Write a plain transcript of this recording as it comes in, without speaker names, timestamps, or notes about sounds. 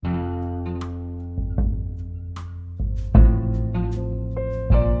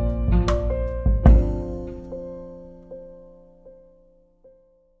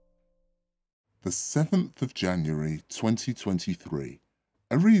the 7th of January 2023,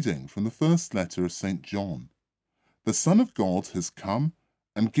 a reading from the first letter of St. John. The Son of God has come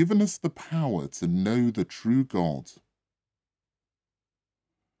and given us the power to know the true God.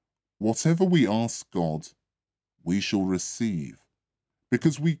 Whatever we ask God, we shall receive,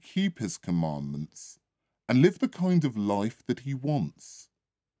 because we keep his commandments and live the kind of life that he wants.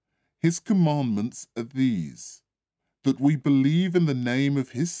 His commandments are these: that we believe in the name of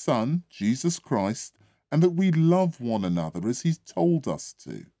his Son, Jesus Christ, and that we love one another as he's told us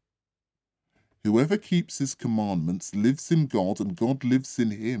to. Whoever keeps his commandments lives in God and God lives in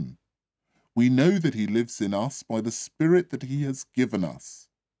him. We know that he lives in us by the Spirit that he has given us.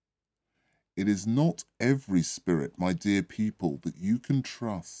 It is not every spirit, my dear people, that you can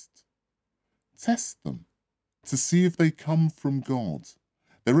trust. Test them to see if they come from God.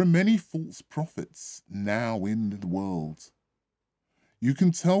 There are many false prophets now in the world. You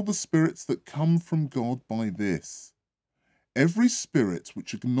can tell the spirits that come from God by this: every spirit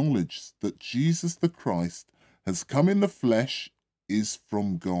which acknowledges that Jesus the Christ has come in the flesh is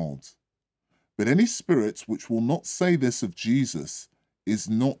from God. But any spirit which will not say this of Jesus is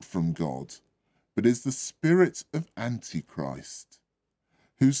not from God, but is the spirit of Antichrist,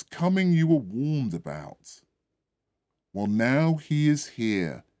 whose coming you were warned about. Well, now he is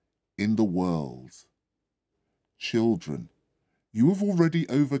here in the world. Children, you have already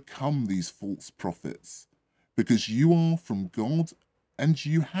overcome these false prophets, because you are from God, and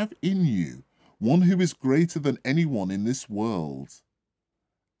you have in you one who is greater than anyone in this world.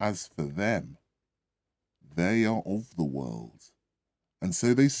 As for them, they are of the world, and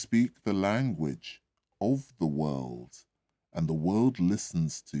so they speak the language of the world, and the world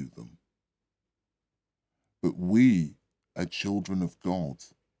listens to them. But we are children of God,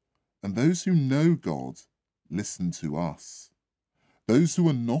 and those who know God listen to us. Those who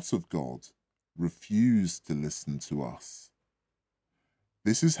are not of God refuse to listen to us.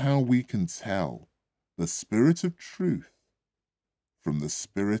 This is how we can tell the spirit of truth from the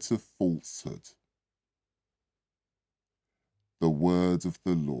spirit of falsehood. The word of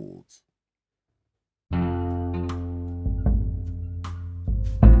the Lord.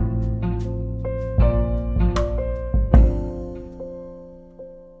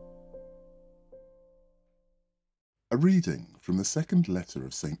 A reading from the second letter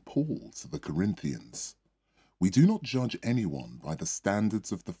of St. Paul to the Corinthians. We do not judge anyone by the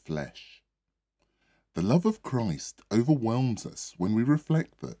standards of the flesh. The love of Christ overwhelms us when we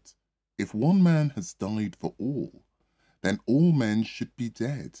reflect that, if one man has died for all, then all men should be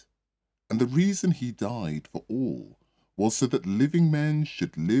dead. And the reason he died for all was so that living men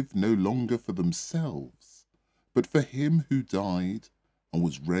should live no longer for themselves, but for him who died and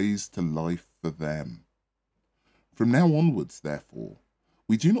was raised to life for them. From now onwards, therefore,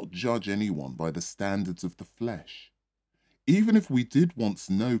 we do not judge anyone by the standards of the flesh. Even if we did once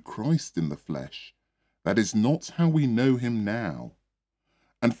know Christ in the flesh, that is not how we know him now.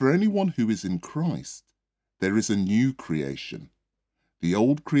 And for anyone who is in Christ, there is a new creation. The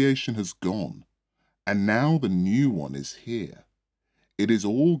old creation has gone, and now the new one is here. It is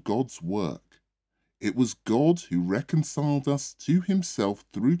all God's work. It was God who reconciled us to himself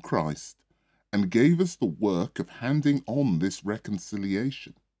through Christ and gave us the work of handing on this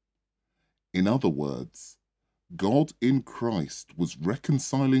reconciliation. In other words, God in Christ was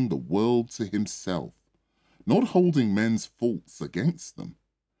reconciling the world to himself, not holding men's faults against them,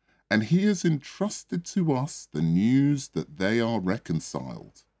 and he has entrusted to us the news that they are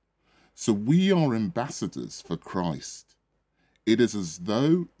reconciled. So we are ambassadors for Christ. It is as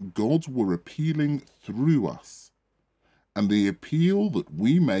though God were appealing through us. And the appeal that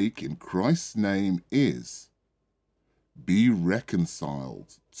we make in Christ's name is: be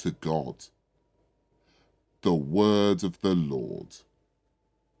reconciled to God. The word of the Lord.